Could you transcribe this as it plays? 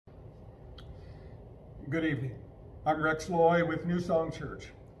Good evening. I'm Rex Loy with New Song Church.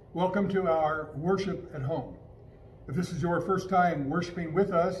 Welcome to our worship at home. If this is your first time worshiping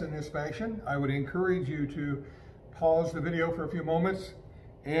with us in this fashion, I would encourage you to pause the video for a few moments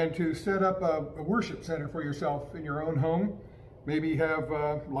and to set up a worship center for yourself in your own home. Maybe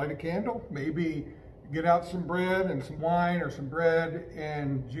light a candle, maybe get out some bread and some wine or some bread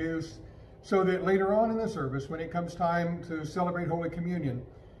and juice so that later on in the service, when it comes time to celebrate Holy Communion,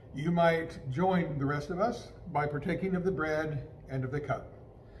 you might join the rest of us by partaking of the bread and of the cup.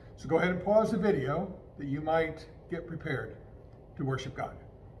 So go ahead and pause the video that you might get prepared to worship God.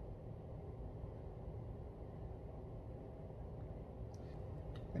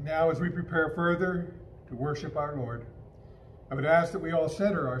 And now, as we prepare further to worship our Lord, I would ask that we all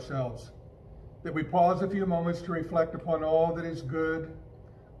center ourselves, that we pause a few moments to reflect upon all that is good,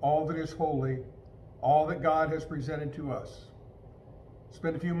 all that is holy, all that God has presented to us.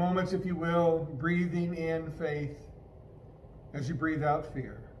 Spend a few moments, if you will, breathing in faith as you breathe out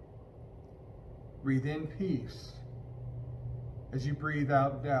fear. Breathe in peace as you breathe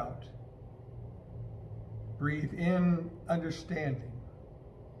out doubt. Breathe in understanding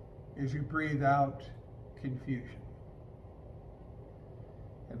as you breathe out confusion.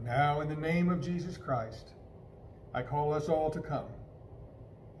 And now, in the name of Jesus Christ, I call us all to come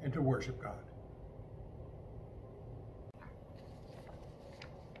and to worship God.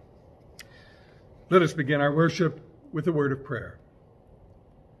 Let us begin our worship with a word of prayer.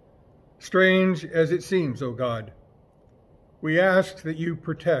 Strange as it seems, O God, we ask that you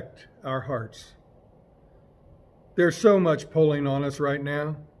protect our hearts. There's so much pulling on us right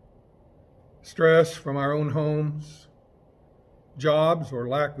now. Stress from our own homes, jobs or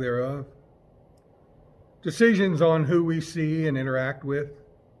lack thereof, decisions on who we see and interact with,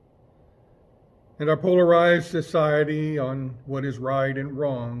 and our polarized society on what is right and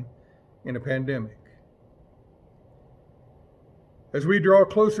wrong in a pandemic. As we draw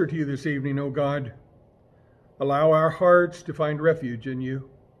closer to you this evening, O God, allow our hearts to find refuge in you.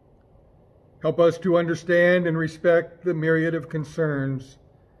 Help us to understand and respect the myriad of concerns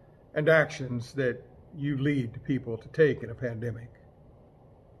and actions that you lead people to take in a pandemic.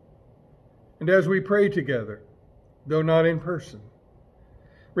 And as we pray together, though not in person,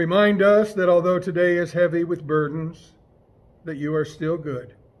 remind us that although today is heavy with burdens, that you are still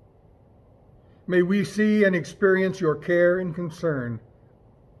good. May we see and experience your care and concern,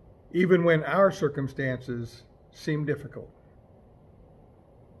 even when our circumstances seem difficult.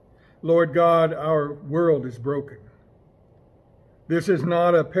 Lord God, our world is broken. This is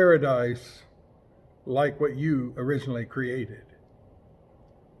not a paradise like what you originally created.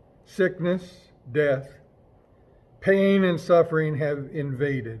 Sickness, death, pain, and suffering have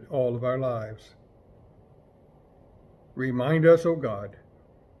invaded all of our lives. Remind us, O God,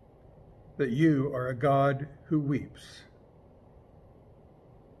 that you are a God who weeps.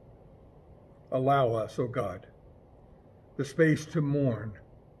 Allow us, O God, the space to mourn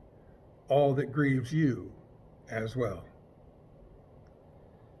all that grieves you as well.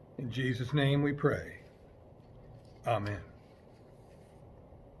 In Jesus' name we pray. Amen.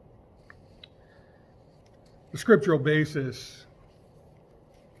 The scriptural basis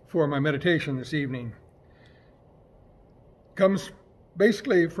for my meditation this evening comes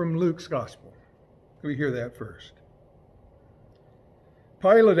basically from Luke's gospel. We hear that first.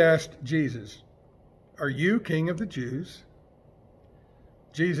 Pilate asked Jesus, "Are you king of the Jews?"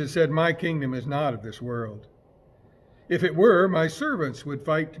 Jesus said, "My kingdom is not of this world. If it were, my servants would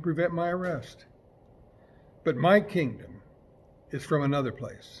fight to prevent my arrest. But my kingdom is from another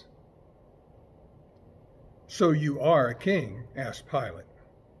place." "So you are a king?" asked Pilate.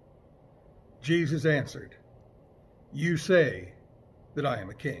 Jesus answered, "You say that I am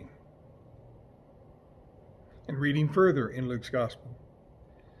a king." And reading further in Luke's gospel,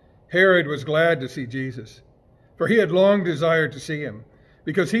 Herod was glad to see Jesus, for he had long desired to see him,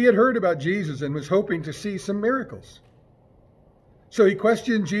 because he had heard about Jesus and was hoping to see some miracles. So he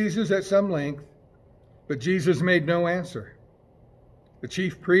questioned Jesus at some length, but Jesus made no answer. The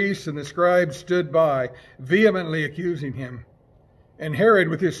chief priests and the scribes stood by, vehemently accusing him, and Herod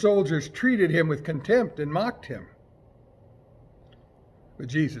with his soldiers treated him with contempt and mocked him. But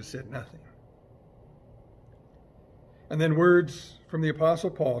Jesus said nothing. And then words from the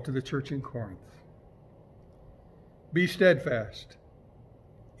Apostle Paul to the church in Corinth. Be steadfast,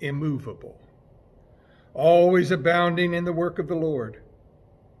 immovable, always abounding in the work of the Lord.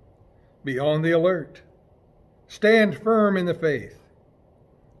 Be on the alert. Stand firm in the faith.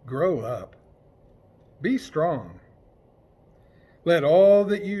 Grow up. Be strong. Let all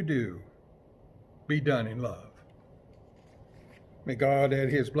that you do be done in love. May God add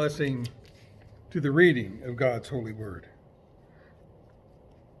his blessing to the reading of God's holy word.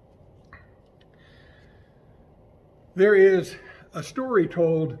 There is a story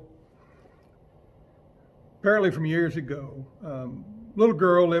told, apparently from years ago. Little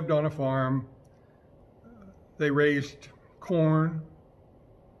girl lived on a farm. They raised corn,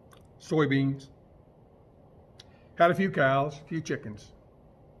 soybeans, had a few cows, a few chickens.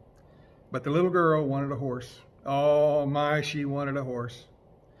 But the little girl wanted a horse. Oh my, she wanted a horse.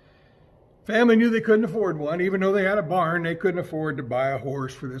 Family knew they couldn't afford one. Even though they had a barn, they couldn't afford to buy a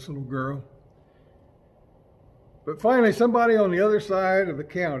horse for this little girl. But finally, somebody on the other side of the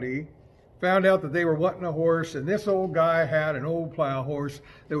county found out that they were wanting a horse, and this old guy had an old plow horse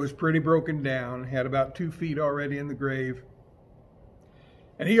that was pretty broken down, had about 2 feet already in the grave.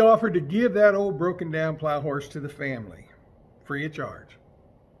 And he offered to give that old broken down plow horse to the family, free of charge.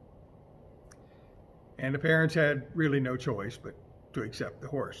 And the parents had really no choice but to accept the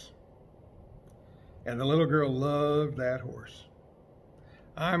horse. And the little girl loved that horse.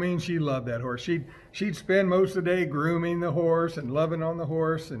 I mean, she loved that horse. She'd spend most of the day grooming the horse and loving on the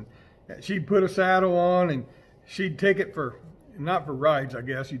horse, and she'd put a saddle on and she'd take it for, not for rides, I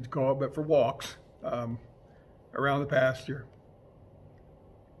guess you'd call it, but for walks around the pasture.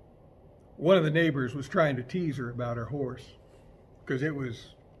 One of the neighbors was trying to tease her about her horse because it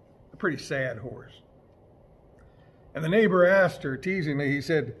was a pretty sad horse. And the neighbor asked her teasingly, he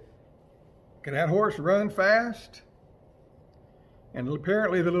said, "Can that horse run fast?" And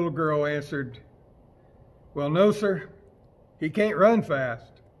apparently the little girl answered, "Well, no, sir. He can't run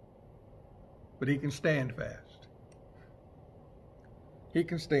fast, but he can stand fast." He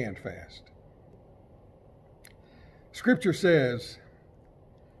can stand fast. Scripture says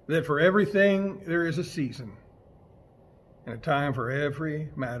that for everything there is a season and a time for every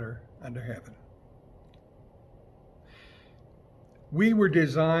matter under heaven. We were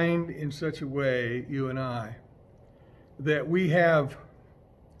designed in such a way, you and I, that we have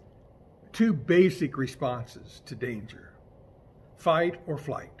 2 basic responses to danger: fight or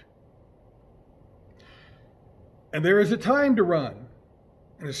flight. And there is a time to run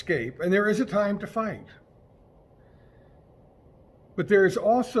and escape, and there is a time to fight. But there is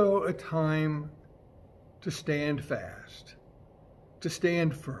also a time to stand fast, to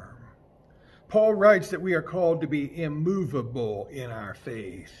stand firm. Paul writes that we are called to be immovable in our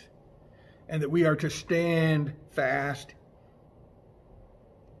faith, and that we are to stand fast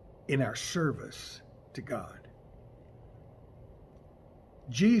in our service to God.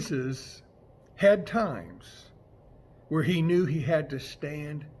 Jesus had times where he knew he had to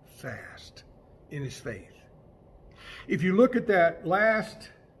stand fast in his faith. If you look at that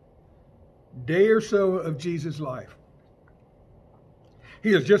last day or so of Jesus' life,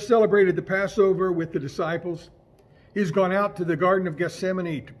 he has just celebrated the Passover with the disciples. He's gone out to the Garden of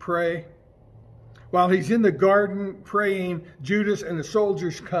Gethsemane to pray. While he's in the garden praying, Judas and the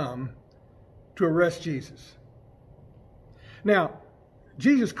soldiers come to arrest Jesus. Now,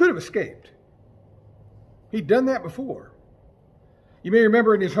 Jesus could have escaped. He'd done that before. You may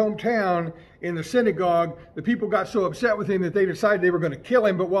remember in his hometown, in the synagogue, the people got so upset with him that they decided they were going to kill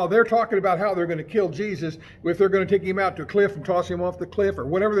him. But while they're talking about how they're going to kill Jesus, if they're going to take him out to a cliff and toss him off the cliff or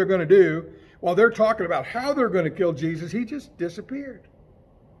whatever they're going to do, while they're talking about how they're going to kill Jesus, he just disappeared.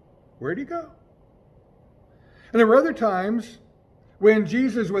 Where'd he go? And there were other times when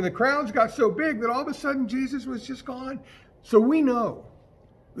the crowds got so big that all of a sudden Jesus was just gone. So we know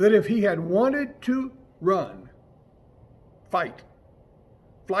that if he had wanted to run, flight,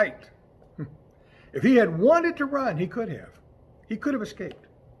 if he had wanted to run, he could have. He could have escaped.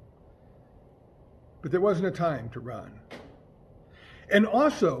 But there wasn't a time to run. And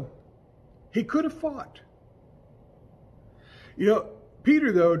also, he could have fought. You know,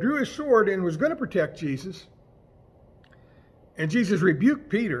 Peter, though, drew his sword and was going to protect Jesus. And Jesus rebuked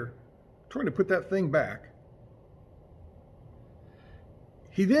Peter, trying to put that thing back.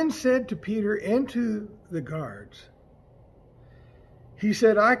 He then said to Peter and to the guards, he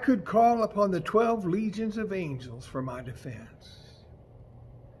said, "I could call upon the 12 legions of angels for my defense."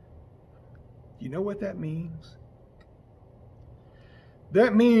 You know what that means?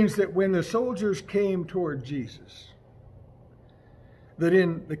 That means that when the soldiers came toward Jesus, that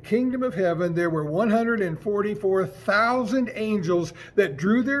in the kingdom of heaven there were 144,000 angels that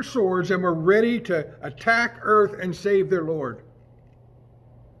drew their swords and were ready to attack earth and save their Lord.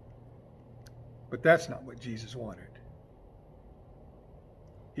 But that's not what Jesus wanted.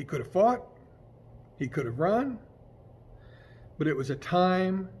 He could have fought, he could have run, but it was a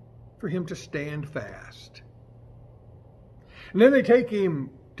time for him to stand fast. And then they take him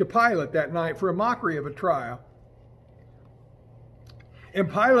to Pilate that night for a mockery of a trial. And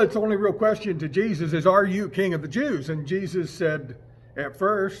Pilate's only real question to Jesus is, are you king of the Jews? And Jesus said, at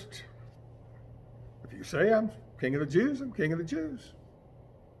first, if you say I'm king of the Jews, I'm king of the Jews.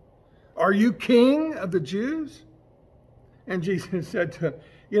 Are you king of the Jews? And Jesus said to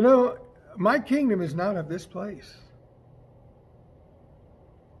him, my kingdom is not of this place.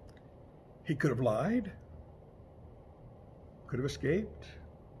 He could have lied, could have escaped,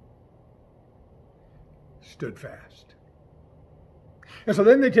 stood fast. And so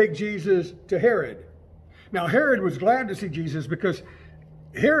then they take Jesus to Herod. Now, Herod was glad to see Jesus because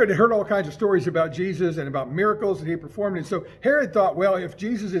Herod had heard all kinds of stories about Jesus and about miracles that he performed. And so Herod thought, well, if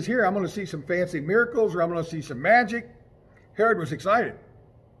Jesus is here, I'm going to see some fancy miracles or I'm going to see some magic. Herod was excited.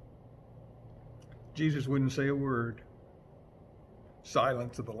 Jesus wouldn't say a word.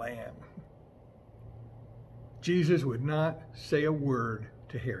 Silence of the Lamb. Jesus would not say a word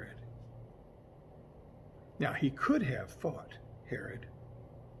to Herod. Now, he could have fought Herod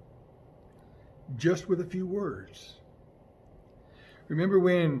just with a few words. Remember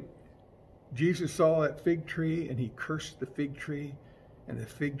when Jesus saw that fig tree and he cursed the fig tree and the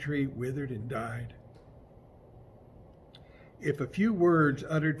fig tree withered and died? If a few words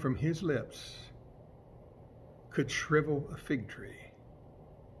uttered from his lips could shrivel a fig tree,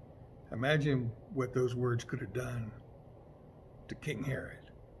 imagine what those words could have done to King Herod.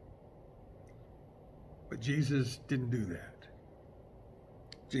 But Jesus didn't do that.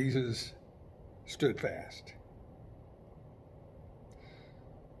 Jesus stood fast.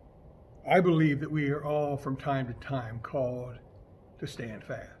 I believe that we are all from time to time called to stand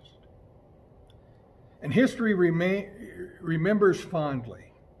fast. And history remembers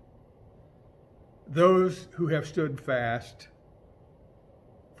fondly those who have stood fast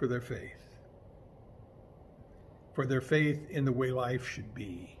for their faith in the way life should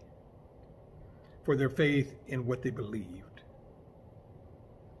be, for their faith in what they believed.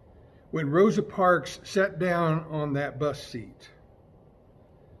 When Rosa Parks sat down on that bus seat,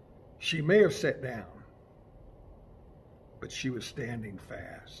 she may have sat down, but she was standing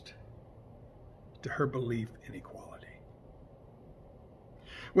fast to her belief in equality.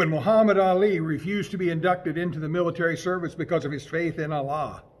 When Muhammad Ali refused to be inducted into the military service because of his faith in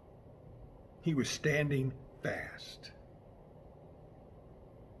Allah, he was standing fast.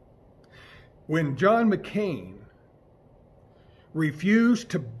 When John McCain refused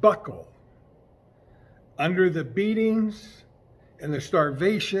to buckle under the beatings and the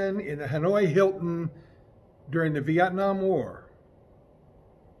starvation in the Hanoi Hilton during the Vietnam War,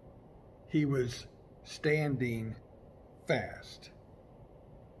 he was standing fast.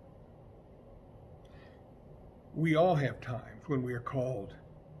 We all have times when we are called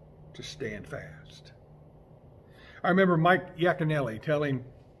to stand fast. I remember Mike Yaconelli telling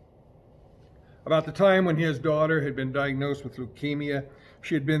about the time when his daughter had been diagnosed with leukemia.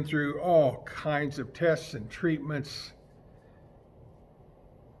 She had been through all kinds of tests and treatments.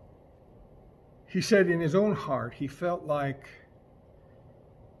 He said in his own heart, he felt like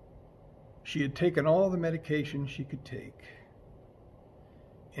she had taken all the medication she could take,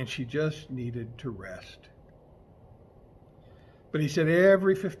 and she just needed to rest. But he said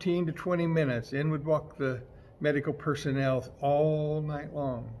every 15 to 20 minutes, in would walk the medical personnel all night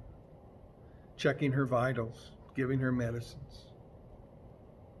long, checking her vitals, giving her medicines.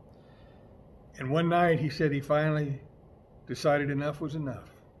 And one night, he said he finally decided enough was enough.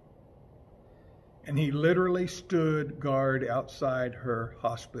 And he literally stood guard outside her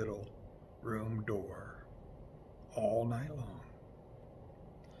hospital room door all night long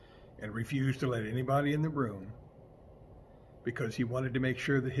and refused to let anybody in the room because he wanted to make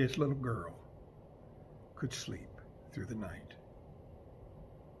sure that his little girl could sleep through the night.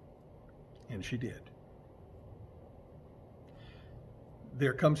 And she did.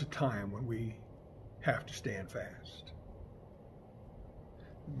 There comes a time when we have to stand fast.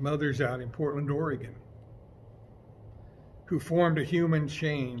 Mothers out in Portland, Oregon, who formed a human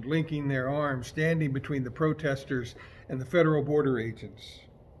chain, linking their arms, standing between the protesters and the federal border agents,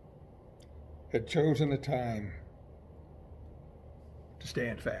 had chosen a time to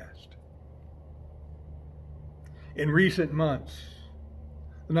stand fast. In recent months,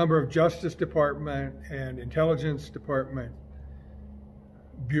 the number of Justice Department and Intelligence Department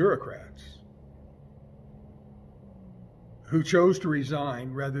bureaucrats who chose to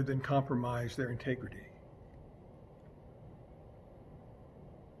resign rather than compromise their integrity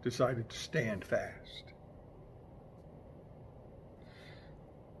decided to stand fast.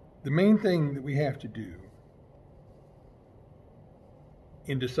 The main thing that we have to do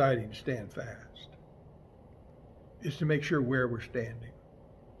in deciding to stand fast is to make sure where we're standing.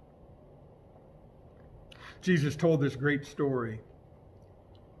 Jesus told this great story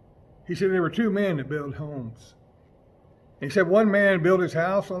He said there were two men that built homes. He said one man built his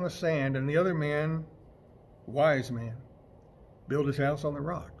house on the sand, and the other man, wise man, built his house on the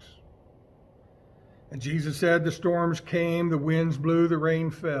rocks. And Jesus said the storms came, the winds blew, the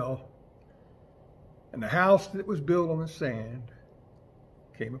rain fell, and the house that was built on the sand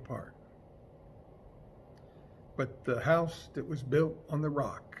came apart. But the house that was built on the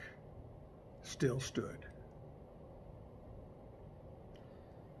rock still stood.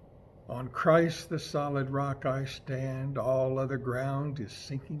 On Christ the solid rock I stand, all other ground is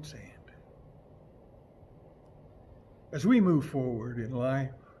sinking sand. As we move forward in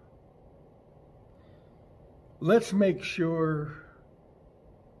life, let's make sure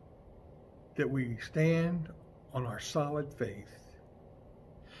that we stand on our solid faith.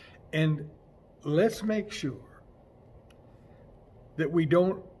 And let's make sure that we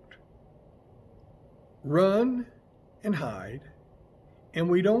don't run and hide, and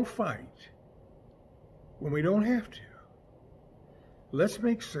we don't fight when we don't have to. Let's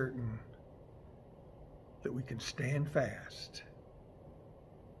make certain that we can stand fast.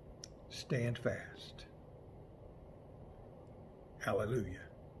 Stand fast. Hallelujah.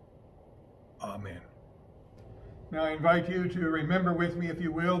 Amen. Now I invite you to remember with me, if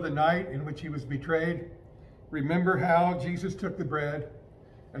you will, the night in which he was betrayed. Remember how Jesus took the bread,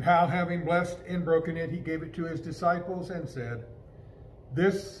 and how, having blessed and broken it, he gave it to his disciples and said,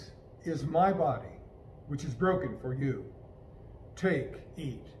 "This is my body, which is broken for you. Take,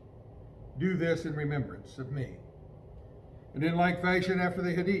 eat. Do this in remembrance of me." And in like fashion, after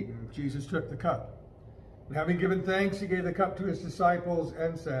they had eaten, Jesus took the cup. And having given thanks, he gave the cup to his disciples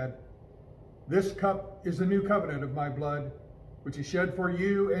and said, "This cup is the new covenant of my blood, which is shed for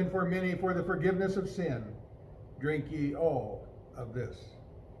you and for many for the forgiveness of sin. Drink ye all of this."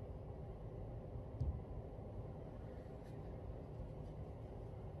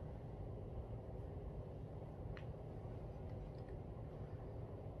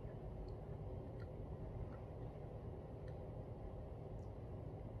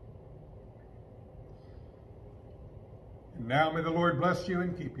 And now may the Lord bless you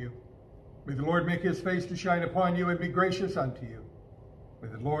and keep you. May the Lord make his face to shine upon you and be gracious unto you. May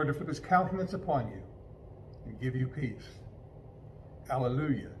the Lord lift up his countenance upon you and give you peace.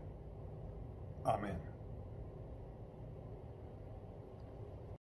 Hallelujah. Amen.